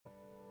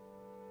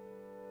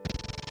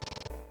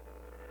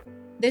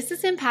This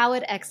is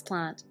Empowered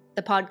Explant,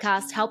 the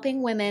podcast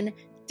helping women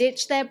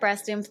ditch their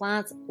breast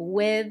implants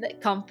with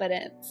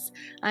confidence.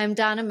 I'm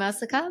Dana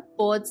Mercica,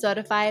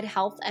 board-certified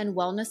health and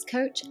wellness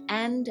coach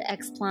and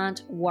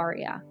explant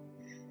warrior.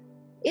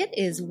 It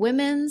is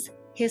Women's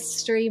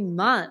History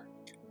Month,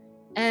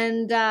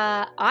 and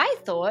I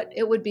thought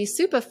it would be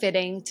super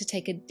fitting to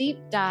take a deep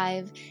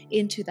dive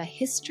into the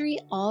history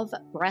of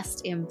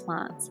breast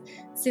implants,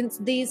 since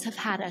these have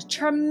had a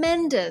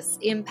tremendous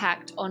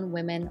impact on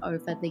women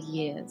over the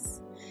years.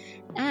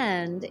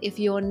 And if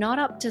you're not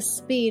up to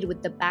speed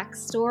with the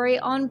backstory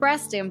on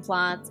breast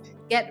implants,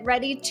 get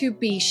ready to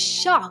be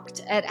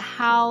shocked at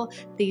how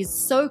these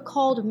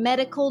so-called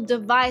medical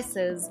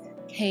devices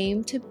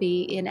came to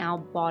be in our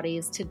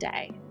bodies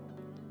today.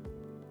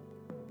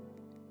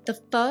 The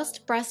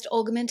first breast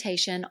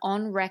augmentation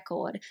on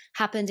record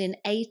happened in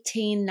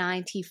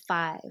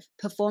 1895,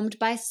 performed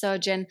by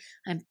surgeon,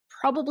 I'm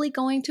probably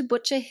going to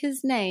butcher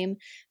his name,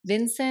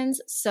 Vincenz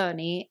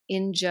Cerny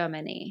in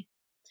Germany.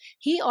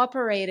 He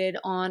operated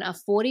on a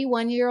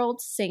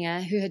 41-year-old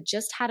singer who had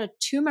just had a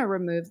tumor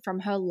removed from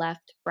her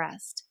left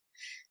breast.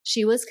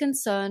 She was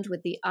concerned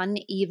with the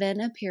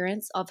uneven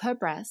appearance of her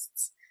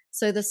breasts,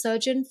 so the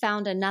surgeon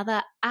found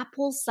another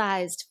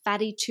apple-sized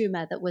fatty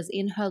tumor that was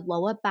in her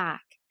lower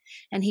back,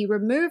 and he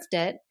removed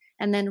it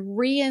and then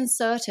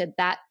reinserted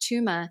that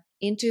tumor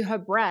into her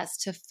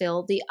breast to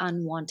fill the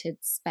unwanted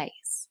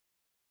space.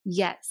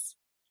 Yes,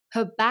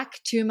 her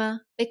back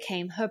tumor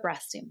became her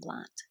breast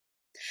implant.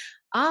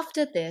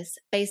 After this,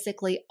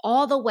 basically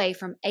all the way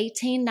from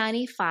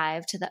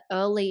 1895 to the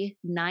early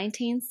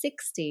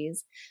 1960s,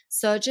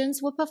 surgeons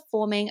were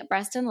performing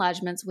breast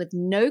enlargements with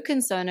no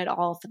concern at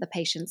all for the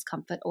patient's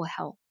comfort or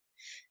health.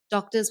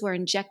 Doctors were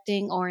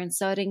injecting or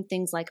inserting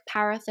things like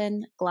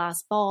paraffin,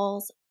 glass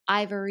balls,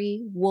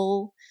 ivory,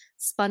 wool,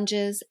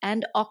 sponges,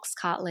 and ox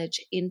cartilage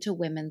into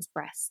women's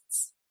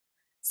breasts.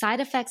 Side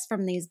effects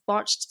from these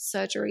botched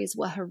surgeries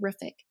were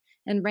horrific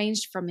and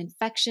ranged from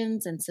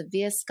infections and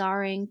severe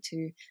scarring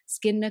to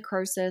skin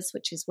necrosis,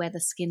 which is where the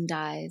skin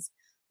dies,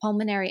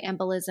 pulmonary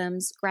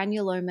embolisms,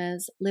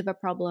 granulomas, liver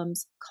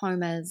problems,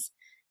 comas,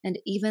 and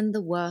even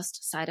the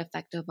worst side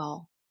effect of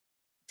all,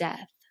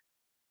 death.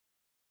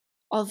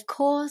 Of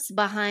course,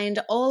 behind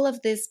all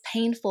of this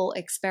painful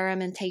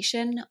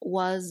experimentation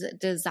was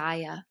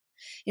desire.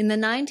 In the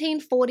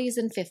 1940s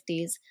and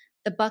 50s,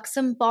 the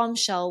buxom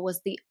bombshell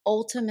was the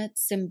ultimate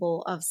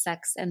symbol of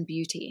sex and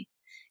beauty.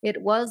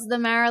 It was the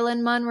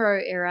Marilyn Monroe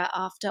era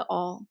after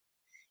all.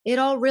 It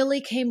all really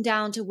came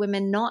down to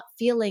women not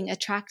feeling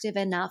attractive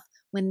enough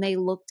when they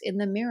looked in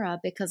the mirror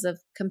because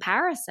of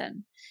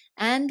comparison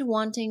and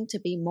wanting to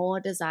be more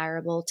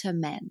desirable to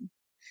men.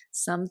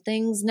 Some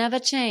things never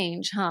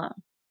change, huh?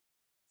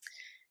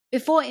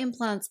 Before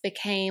implants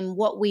became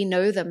what we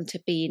know them to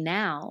be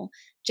now,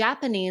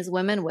 Japanese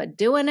women were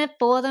doing it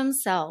for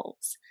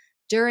themselves.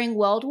 During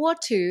World War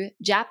II,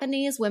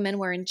 Japanese women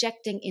were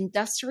injecting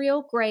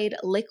industrial-grade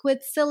liquid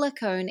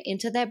silicone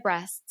into their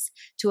breasts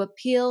to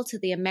appeal to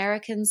the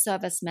American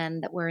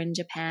servicemen that were in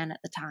Japan at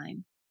the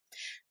time.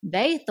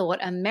 They thought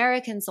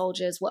American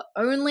soldiers were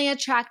only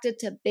attracted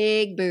to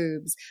big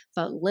boobs,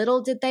 but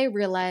little did they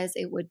realize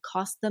it would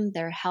cost them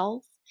their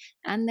health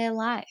and their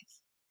life.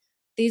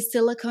 These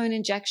silicone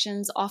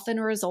injections often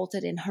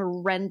resulted in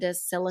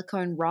horrendous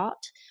silicone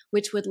rot,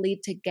 which would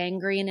lead to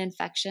gangrene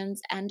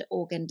infections and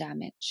organ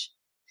damage.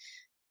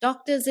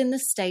 Doctors in the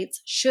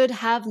States should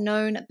have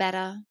known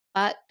better,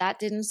 but that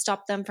didn't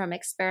stop them from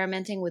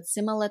experimenting with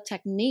similar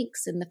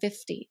techniques in the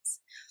 50s.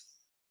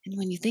 And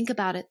when you think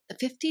about it, the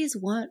 50s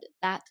weren't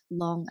that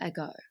long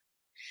ago.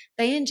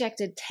 They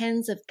injected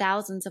tens of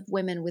thousands of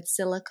women with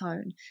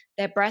silicone.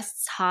 Their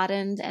breasts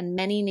hardened and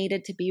many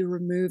needed to be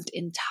removed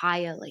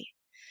entirely.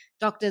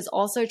 Doctors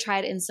also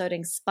tried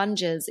inserting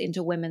sponges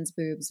into women's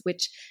boobs,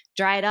 which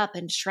dried up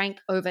and shrank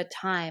over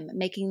time,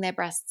 making their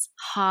breasts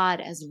hard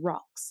as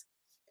rocks.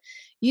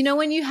 You know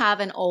when you have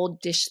an old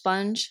dish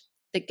sponge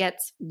that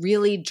gets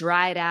really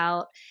dried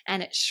out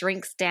and it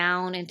shrinks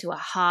down into a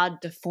hard,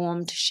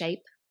 deformed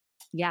shape?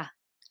 Yeah,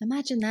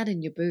 imagine that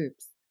in your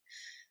boobs.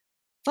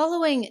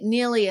 Following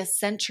nearly a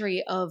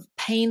century of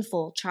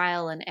painful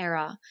trial and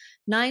error,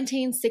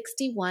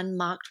 1961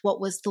 marked what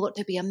was thought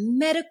to be a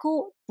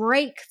medical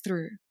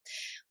breakthrough,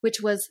 which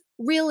was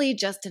really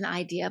just an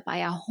idea by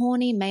a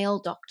horny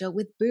male doctor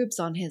with boobs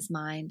on his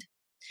mind.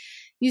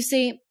 You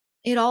see,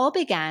 it all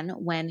began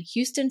when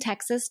Houston,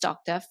 Texas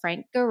doctor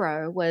Frank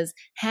Garreau was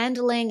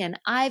handling an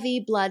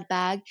IV blood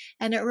bag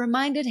and it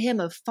reminded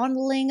him of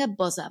fondling a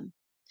bosom.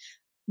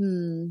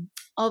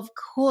 Of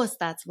course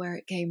that's where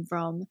it came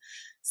from.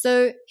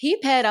 So he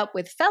paired up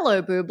with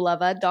fellow boob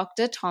lover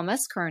Dr.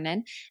 Thomas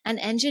Cronin and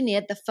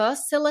engineered the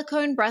first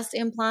silicone breast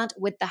implant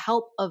with the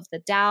help of the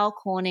Dow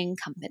Corning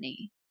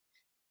Company.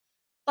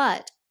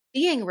 But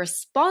being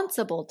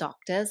responsible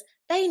doctors,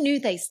 they knew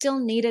they still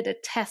needed a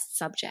test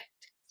subject.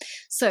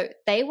 So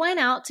they went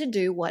out to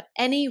do what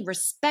any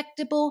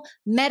respectable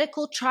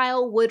medical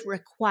trial would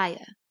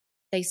require.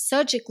 They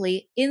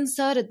surgically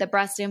inserted the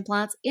breast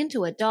implants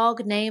into a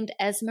dog named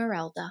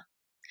Esmeralda.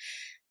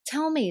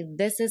 Tell me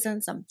this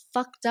isn't some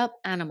fucked up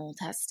animal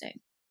testing.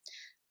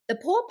 The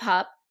poor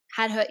pup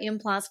had her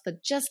implants for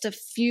just a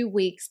few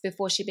weeks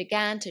before she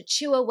began to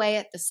chew away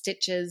at the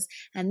stitches,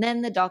 and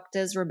then the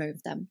doctors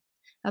removed them.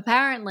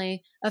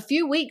 Apparently, a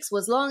few weeks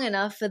was long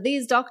enough for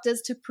these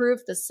doctors to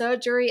prove the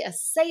surgery a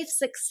safe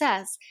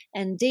success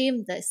and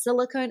deem the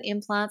silicone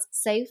implants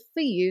safe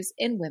for use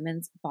in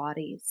women's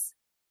bodies.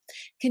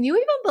 Can you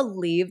even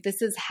believe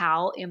this is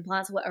how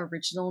implants were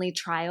originally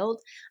trialed?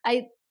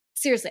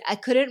 Seriously, I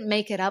couldn't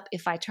make it up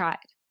if I tried.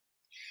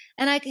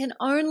 And I can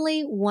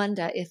only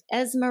wonder if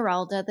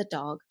Esmeralda the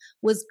dog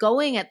was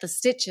going at the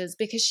stitches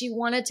because she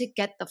wanted to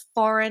get the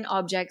foreign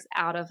objects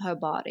out of her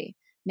body.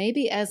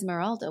 Maybe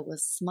Esmeralda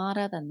was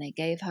smarter than they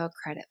gave her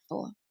credit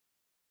for.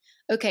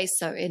 Okay,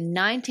 so in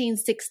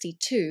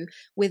 1962,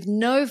 with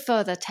no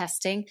further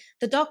testing,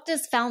 the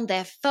doctors found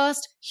their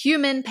first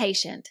human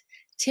patient.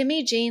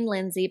 Timmy Jean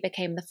Lindsay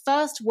became the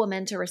first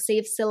woman to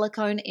receive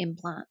silicone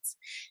implants.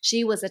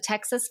 She was a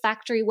Texas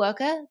factory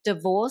worker,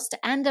 divorced,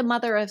 and a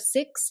mother of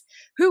 6,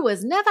 who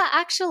was never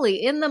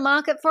actually in the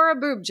market for a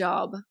boob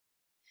job.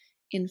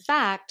 In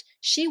fact,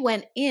 she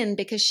went in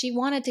because she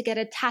wanted to get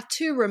a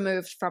tattoo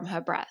removed from her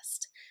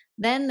breast.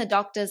 Then the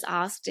doctors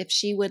asked if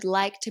she would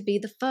like to be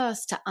the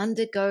first to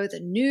undergo the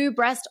new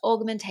breast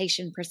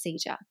augmentation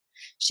procedure.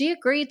 She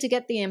agreed to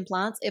get the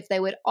implants if they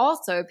would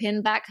also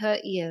pin back her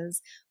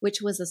ears,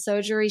 which was a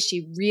surgery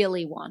she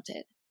really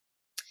wanted.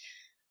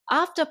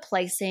 After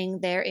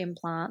placing their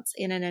implants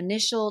in an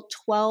initial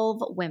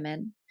 12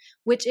 women,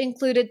 which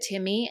included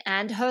Timmy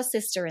and her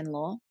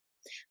sister-in-law,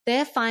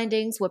 their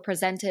findings were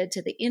presented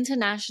to the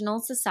International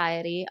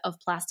Society of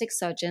Plastic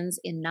Surgeons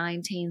in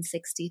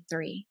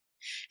 1963.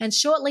 And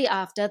shortly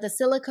after, the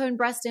silicone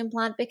breast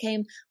implant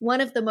became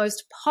one of the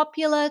most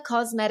popular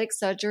cosmetic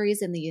surgeries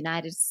in the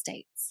United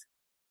States.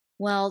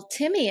 Well,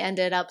 Timmy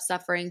ended up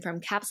suffering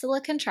from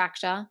capsular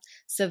contracture,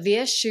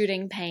 severe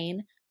shooting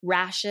pain,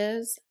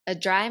 rashes, a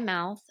dry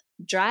mouth,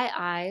 dry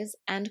eyes,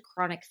 and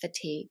chronic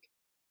fatigue.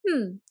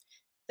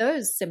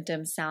 Those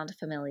symptoms sound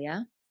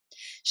familiar.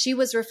 She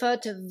was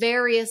referred to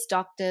various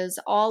doctors,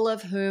 all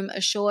of whom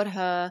assured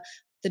her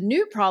the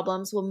new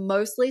problems were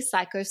mostly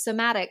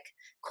psychosomatic,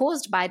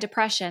 caused by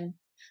depression.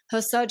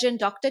 Her surgeon,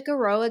 Dr.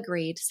 Garreau,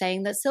 agreed,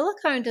 saying that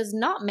silicone does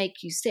not make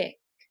you sick.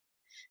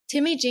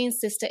 Timmy Jean's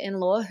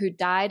sister-in-law, who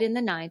died in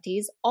the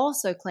 90s,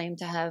 also claimed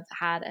to have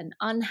had an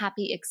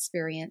unhappy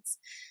experience,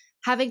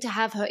 having to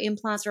have her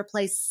implants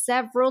replaced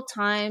several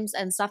times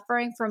and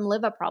suffering from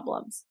liver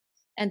problems.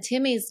 And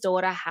Timmy's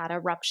daughter had a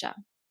rupture.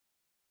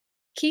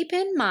 Keep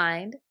in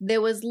mind,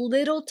 there was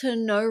little to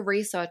no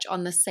research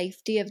on the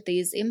safety of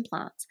these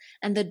implants,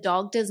 and the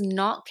dog does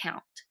not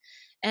count,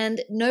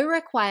 and no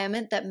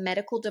requirement that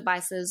medical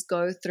devices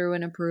go through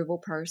an approval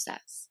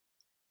process.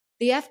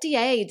 The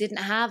FDA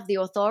didn't have the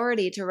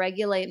authority to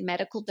regulate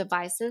medical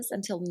devices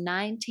until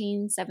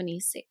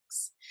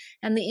 1976,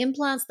 and the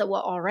implants that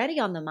were already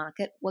on the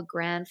market were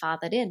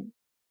grandfathered in.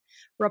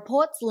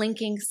 Reports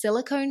linking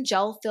silicone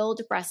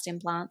gel-filled breast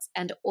implants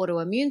and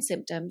autoimmune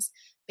symptoms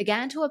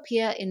began to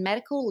appear in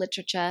medical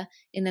literature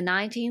in the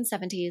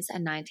 1970s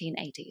and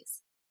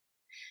 1980s.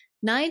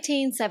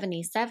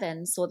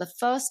 1977 saw the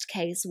first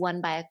case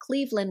won by a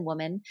Cleveland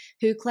woman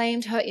who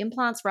claimed her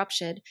implants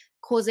ruptured,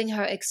 causing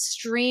her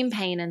extreme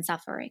pain and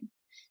suffering.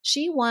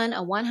 She won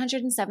a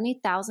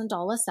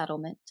 $170,000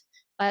 settlement,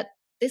 but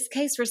this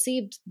case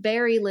received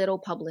very little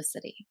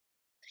publicity.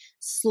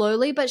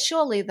 Slowly but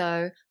surely,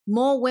 though,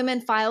 more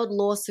women filed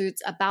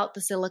lawsuits about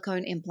the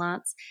silicone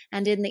implants,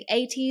 and in the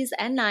 80s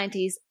and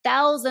 90s,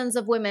 thousands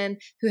of women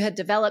who had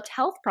developed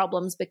health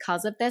problems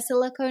because of their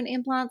silicone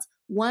implants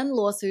won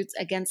lawsuits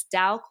against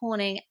Dow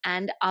Corning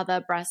and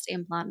other breast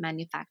implant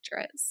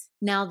manufacturers.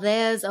 Now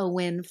there's a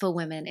win for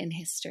women in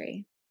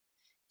history.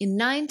 In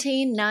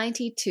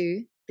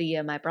 1992, the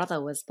year my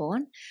brother was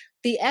born,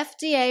 the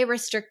FDA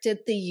restricted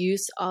the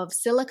use of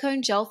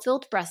silicone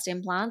gel-filled breast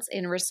implants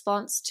in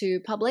response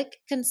to public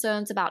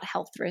concerns about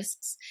health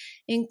risks,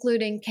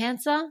 including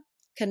cancer,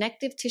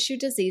 connective tissue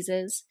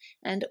diseases,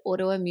 and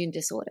autoimmune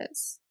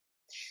disorders.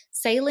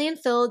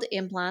 Saline-filled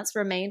implants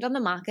remained on the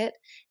market,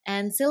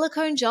 and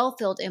silicone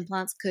gel-filled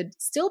implants could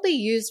still be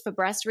used for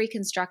breast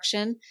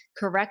reconstruction,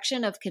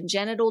 correction of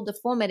congenital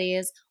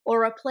deformities,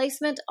 or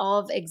replacement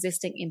of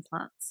existing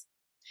implants.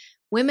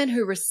 Women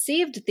who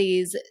received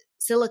these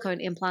silicone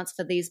implants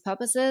for these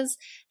purposes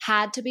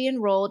had to be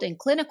enrolled in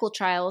clinical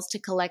trials to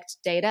collect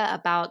data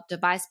about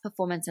device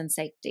performance and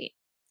safety.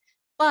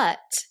 But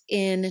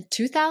in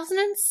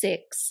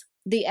 2006,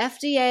 the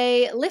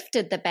FDA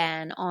lifted the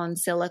ban on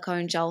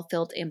silicone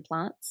gel-filled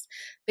implants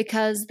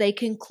because they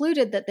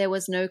concluded that there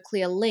was no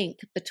clear link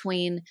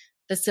between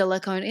the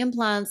silicone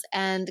implants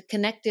and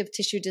connective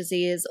tissue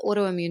disease,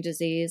 autoimmune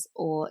disease,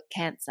 or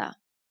cancer.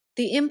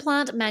 The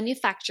implant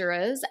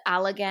manufacturers,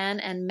 Allergan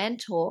and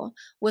Mentor,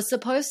 were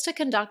supposed to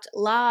conduct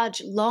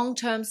large,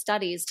 long-term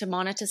studies to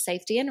monitor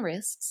safety and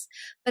risks,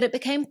 but it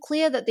became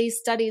clear that these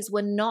studies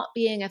were not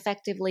being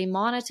effectively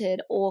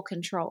monitored or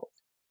controlled.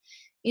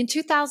 In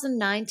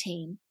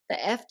 2019, the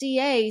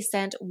FDA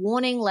sent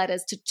warning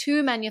letters to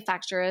 2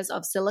 manufacturers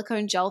of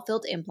silicone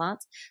gel-filled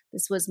implants,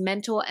 this was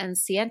Mentor and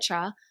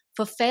Sientra,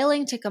 for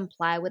failing to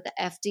comply with the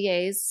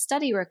FDA's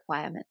study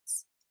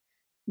requirements.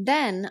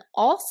 Then,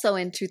 also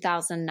in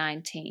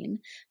 2019,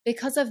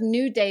 because of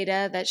new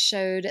data that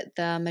showed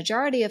the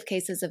majority of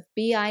cases of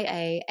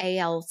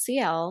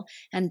BIA-ALCL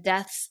and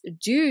deaths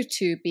due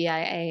to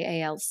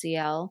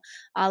BIA-ALCL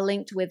are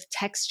linked with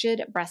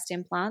textured breast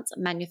implants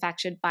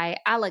manufactured by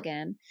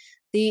Allergan,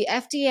 the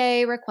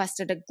FDA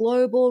requested a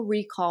global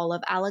recall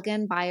of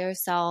Allergan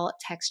BioCell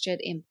textured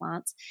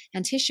implants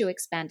and tissue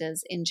expanders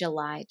in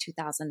July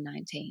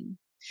 2019.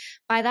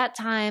 By that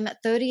time,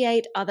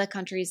 38 other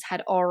countries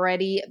had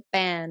already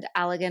banned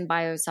Allergan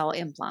BioCell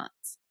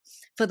implants.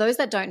 For those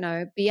that don't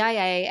know,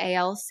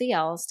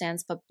 BIA-ALCL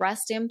stands for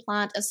Breast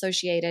Implant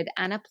Associated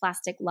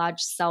Anaplastic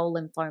Large Cell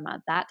Lymphoma.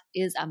 That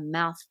is a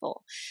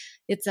mouthful.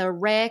 It's a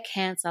rare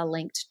cancer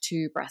linked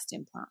to breast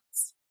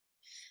implants.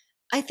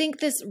 I think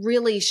this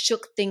really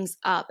shook things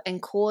up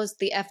and caused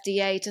the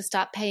FDA to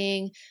start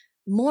paying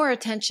more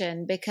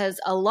attention because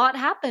a lot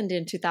happened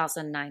in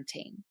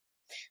 2019.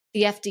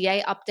 The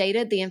FDA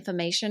updated the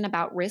information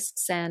about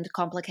risks and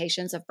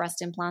complications of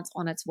breast implants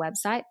on its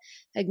website,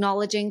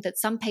 acknowledging that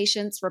some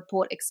patients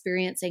report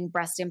experiencing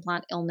breast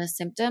implant illness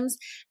symptoms,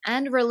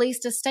 and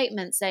released a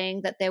statement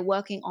saying that they're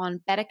working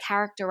on better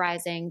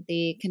characterizing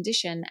the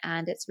condition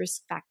and its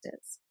risk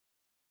factors.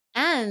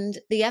 And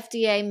the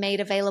FDA made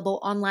available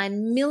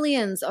online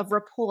millions of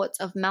reports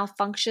of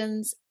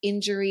malfunctions,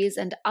 injuries,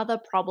 and other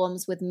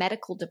problems with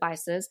medical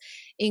devices,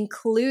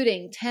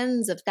 including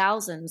tens of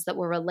thousands that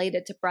were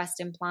related to breast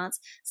implants,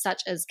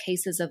 such as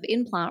cases of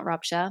implant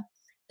rupture,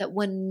 that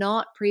were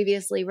not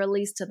previously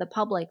released to the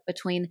public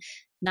between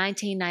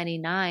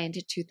 1999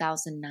 to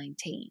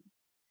 2019.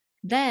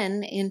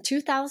 Then, in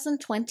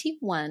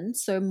 2021,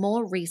 so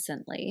more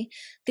recently,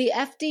 the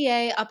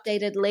FDA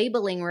updated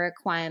labeling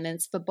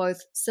requirements for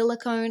both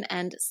silicone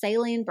and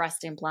saline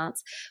breast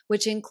implants,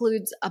 which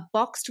includes a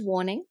boxed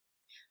warning,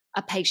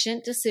 a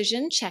patient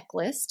decision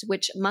checklist,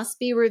 which must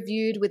be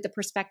reviewed with the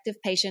prospective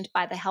patient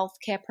by the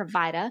healthcare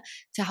provider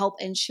to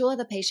help ensure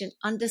the patient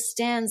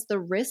understands the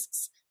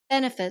risks,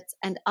 benefits,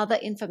 and other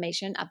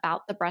information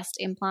about the breast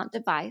implant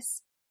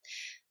device.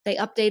 They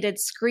updated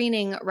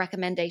screening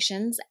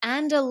recommendations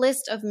and a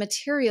list of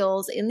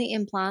materials in the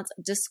implants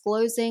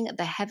disclosing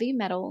the heavy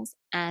metals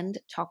and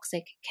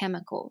toxic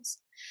chemicals.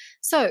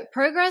 So,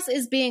 progress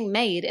is being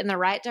made in the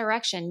right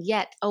direction,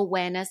 yet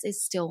awareness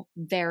is still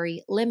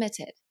very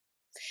limited.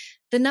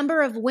 The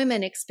number of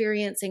women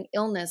experiencing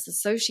illness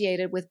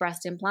associated with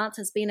breast implants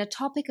has been a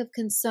topic of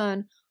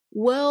concern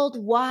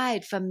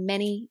worldwide for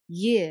many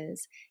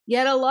years,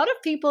 yet a lot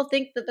of people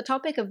think that the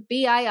topic of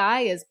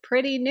BII is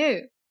pretty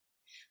new.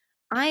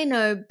 I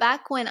know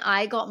back when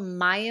I got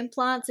my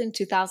implants in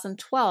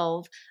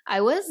 2012,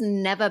 I was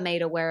never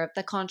made aware of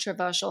the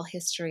controversial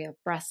history of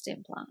breast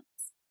implants.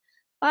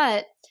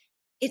 But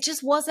it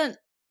just wasn't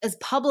as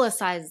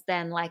publicized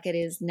then like it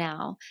is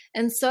now,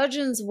 and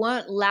surgeons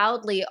weren't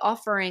loudly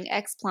offering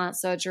explant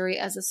surgery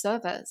as a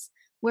service,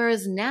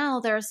 whereas now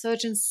there are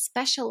surgeons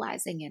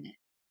specializing in it.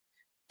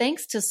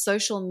 Thanks to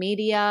social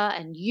media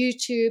and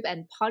YouTube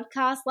and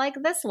podcasts like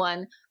this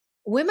one,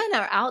 women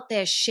are out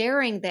there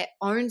sharing their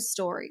own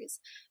stories,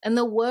 and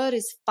the word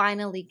is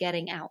finally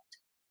getting out.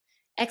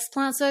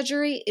 Explant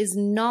surgery is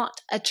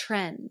not a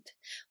trend.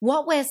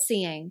 What we're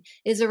seeing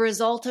is a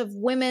result of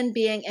women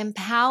being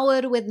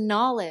empowered with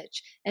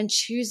knowledge and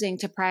choosing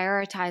to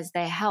prioritize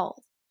their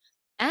health,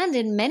 and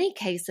in many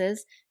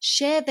cases,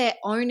 share their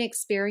own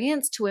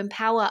experience to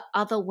empower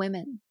other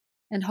women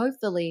and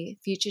hopefully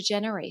future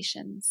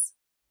generations.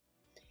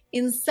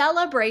 In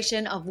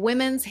celebration of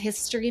Women's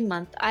History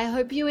Month, I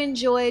hope you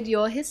enjoyed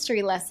your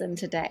history lesson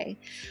today.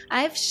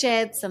 I've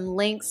shared some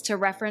links to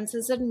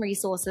references and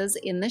resources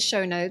in the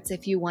show notes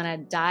if you want to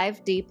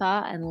dive deeper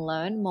and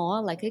learn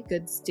more like a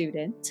good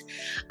student.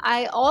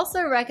 I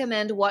also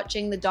recommend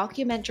watching the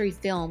documentary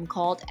film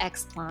called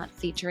Explant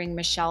featuring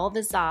Michelle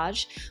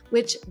Visage,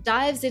 which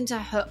dives into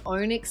her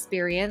own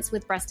experience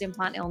with breast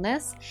implant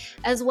illness,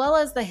 as well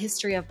as the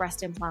history of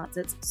breast implants.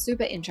 It's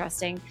super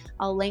interesting.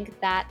 I'll link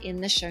that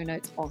in the show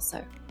notes also.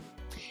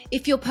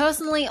 If you're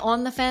personally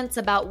on the fence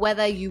about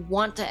whether you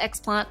want to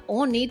explant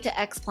or need to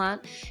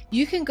explant,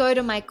 you can go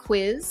to my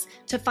quiz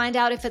to find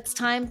out if it's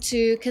time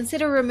to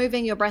consider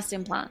removing your breast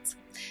implants.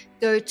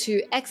 Go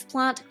to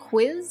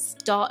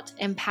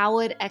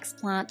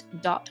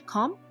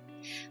explantquiz.empoweredexplant.com.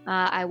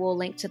 I will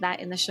link to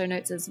that in the show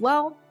notes as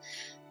well.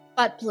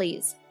 But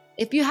please,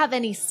 if you have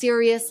any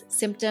serious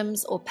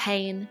symptoms or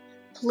pain,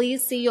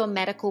 please see your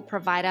medical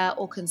provider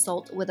or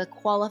consult with a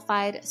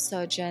qualified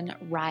surgeon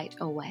right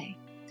away.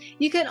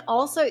 You can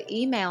also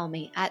email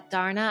me at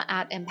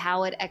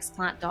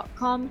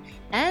darna@empoweredexplant.com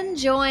and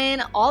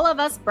join all of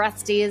us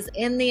breasties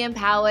in the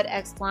Empowered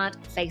Explant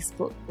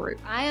Facebook group.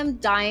 I am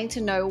dying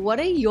to know, what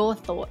are your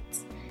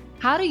thoughts?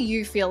 How do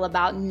you feel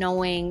about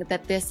knowing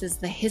that this is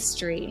the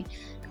history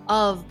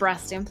of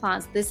breast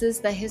implants? This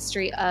is the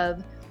history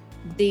of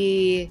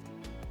the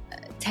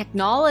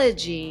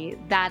technology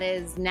that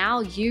is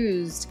now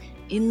used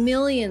in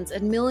millions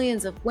and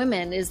millions of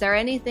women. Is there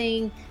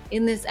anything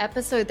in this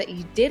episode that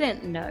you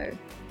didn't know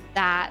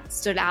that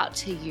stood out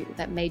to you,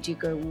 that made you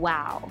go,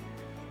 wow?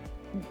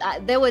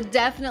 There were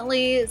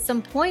definitely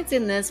some points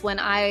in this when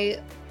I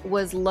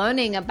was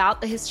learning about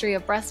the history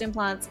of breast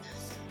implants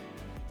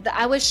that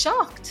I was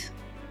shocked.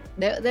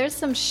 There's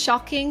some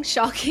shocking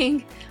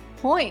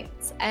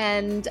points,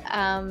 and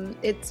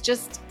it's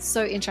just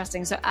so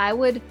interesting. So I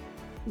would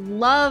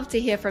love to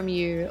hear from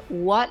you.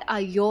 What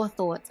are your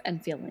thoughts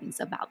and feelings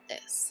about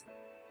this?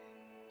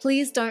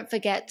 Please don't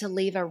forget to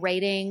leave a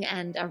rating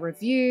and a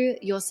review.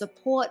 Your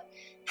support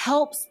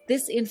helps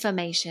this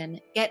information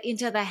get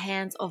into the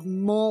hands of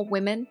more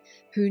women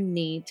who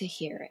need to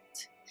hear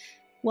it.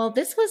 Well,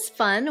 this was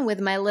fun with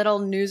my little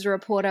news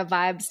reporter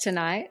vibes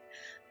tonight.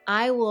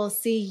 I will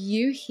see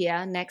you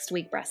here next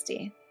week,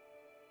 Breastie.